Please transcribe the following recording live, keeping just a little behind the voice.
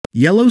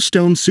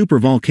Yellowstone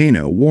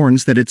supervolcano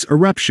warns that its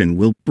eruption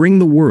will bring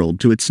the world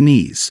to its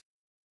knees.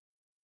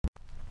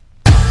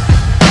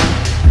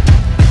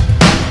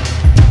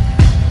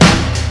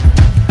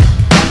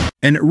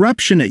 An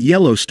eruption at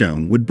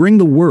Yellowstone would bring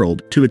the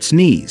world to its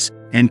knees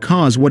and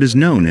cause what is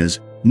known as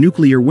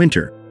nuclear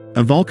winter,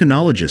 a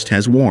volcanologist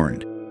has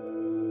warned.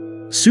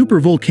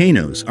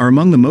 Supervolcanoes are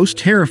among the most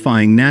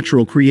terrifying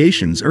natural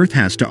creations Earth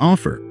has to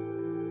offer.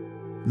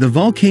 The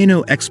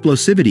Volcano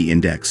Explosivity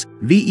Index,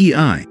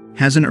 VEI,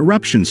 has an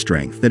eruption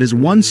strength that is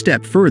one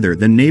step further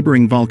than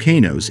neighboring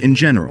volcanoes in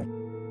general.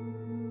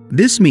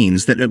 This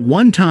means that at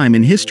one time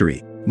in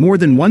history, more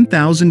than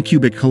 1,000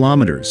 cubic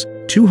kilometers,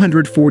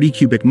 240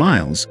 cubic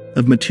miles,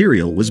 of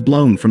material was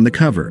blown from the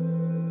cover.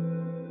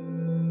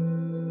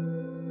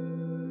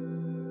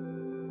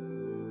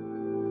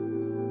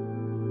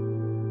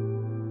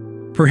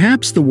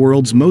 Perhaps the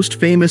world's most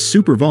famous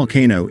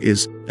supervolcano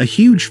is a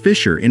huge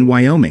fissure in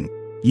Wyoming,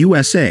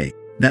 USA,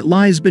 that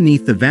lies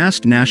beneath the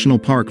vast national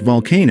park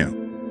volcano,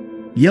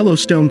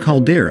 Yellowstone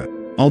caldera.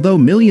 Although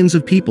millions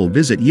of people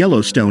visit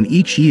Yellowstone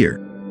each year,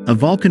 a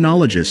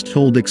volcanologist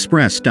told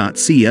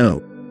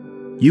Express.co.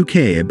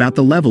 UK about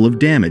the level of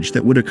damage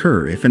that would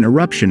occur if an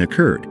eruption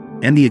occurred,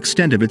 and the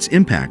extent of its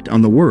impact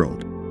on the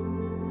world.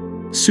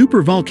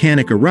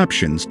 Supervolcanic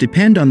eruptions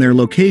depend on their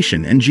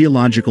location and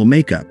geological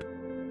makeup.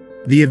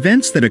 The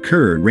events that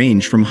occur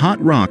range from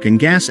hot rock and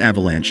gas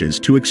avalanches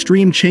to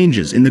extreme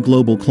changes in the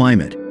global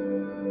climate.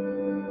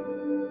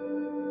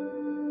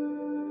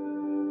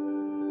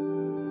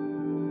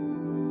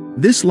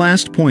 This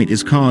last point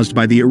is caused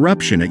by the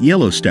eruption at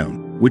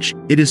Yellowstone, which,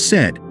 it is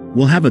said,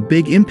 will have a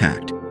big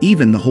impact,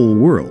 even the whole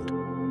world.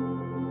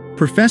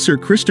 Professor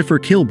Christopher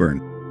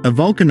Kilburn, a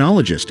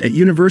volcanologist at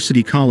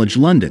University College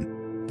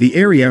London, the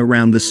area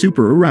around the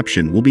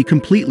super-eruption will be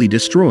completely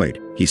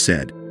destroyed, he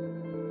said.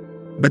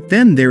 But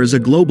then there is a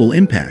global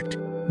impact.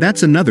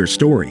 That's another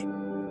story.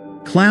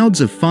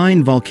 Clouds of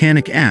fine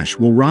volcanic ash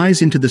will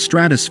rise into the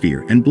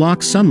stratosphere and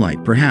block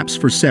sunlight perhaps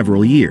for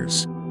several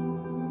years.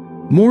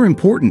 More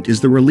important is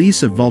the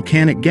release of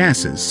volcanic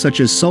gases such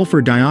as sulfur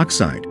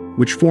dioxide,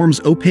 which forms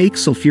opaque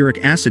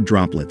sulfuric acid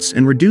droplets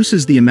and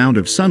reduces the amount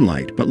of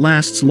sunlight but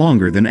lasts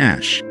longer than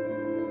ash.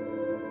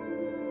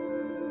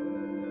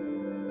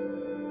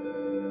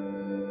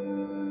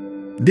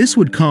 This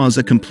would cause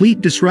a complete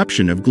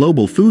disruption of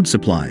global food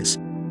supplies.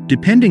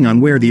 Depending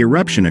on where the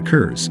eruption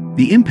occurs,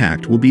 the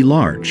impact will be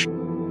large.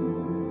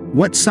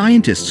 What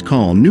scientists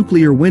call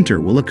nuclear winter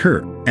will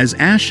occur, as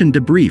ash and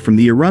debris from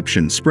the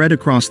eruption spread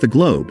across the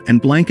globe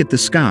and blanket the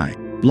sky,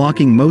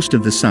 blocking most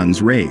of the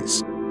sun's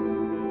rays.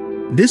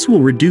 This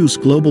will reduce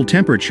global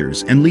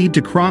temperatures and lead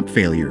to crop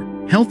failure,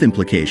 health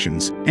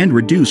implications, and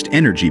reduced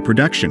energy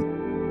production.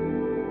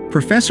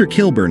 Professor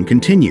Kilburn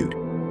continued,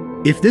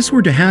 "If this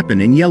were to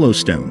happen in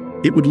Yellowstone,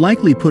 it would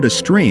likely put a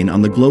strain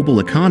on the global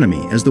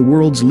economy as the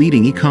world's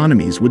leading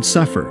economies would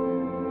suffer."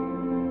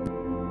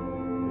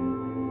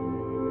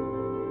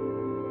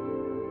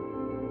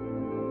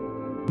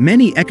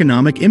 Many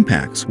economic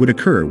impacts would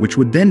occur which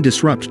would then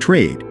disrupt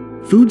trade,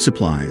 food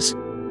supplies,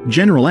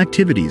 general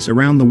activities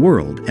around the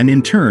world, and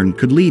in turn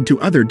could lead to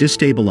other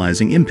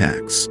destabilizing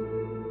impacts.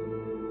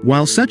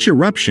 While such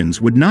eruptions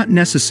would not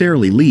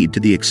necessarily lead to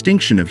the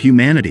extinction of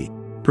humanity,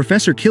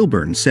 Professor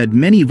Kilburn said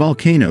many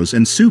volcanoes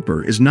and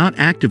super is not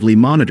actively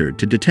monitored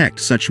to detect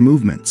such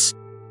movements.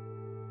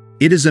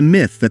 "It is a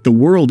myth that the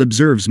world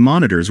observes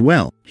monitors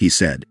well," he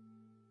said.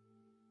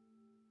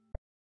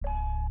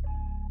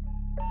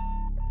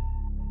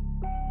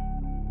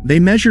 They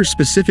measure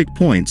specific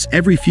points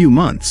every few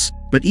months,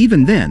 but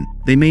even then,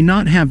 they may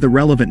not have the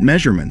relevant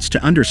measurements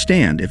to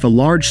understand if a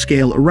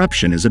large-scale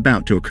eruption is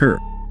about to occur.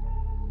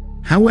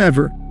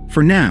 However,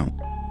 for now,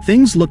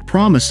 things look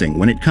promising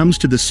when it comes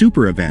to the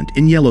super event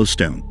in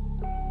Yellowstone.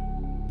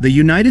 The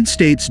United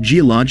States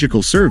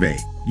Geological Survey,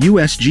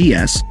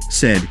 USGS,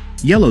 said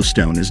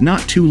Yellowstone is not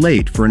too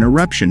late for an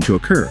eruption to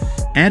occur,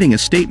 adding a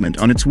statement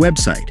on its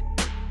website.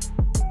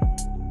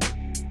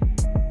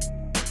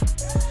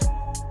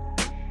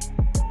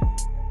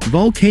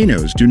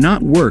 Volcanoes do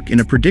not work in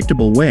a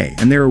predictable way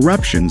and their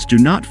eruptions do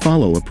not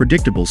follow a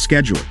predictable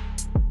schedule.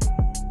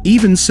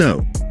 Even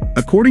so,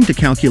 according to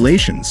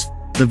calculations,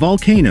 the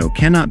volcano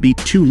cannot be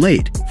too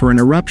late for an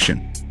eruption.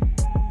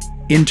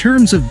 In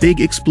terms of big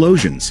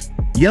explosions,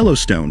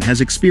 Yellowstone has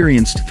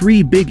experienced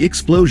 3 big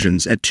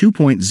explosions at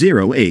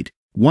 2.08,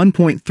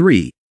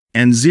 1.3,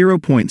 and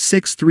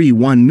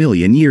 0.631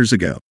 million years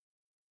ago.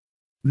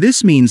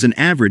 This means an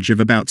average of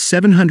about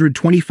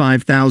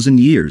 725,000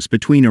 years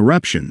between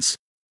eruptions.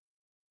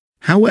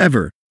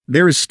 However,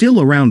 there is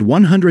still around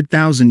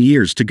 100,000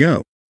 years to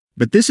go,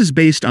 but this is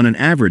based on an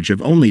average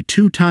of only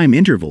 2 time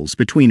intervals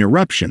between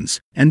eruptions,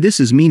 and this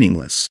is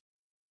meaningless.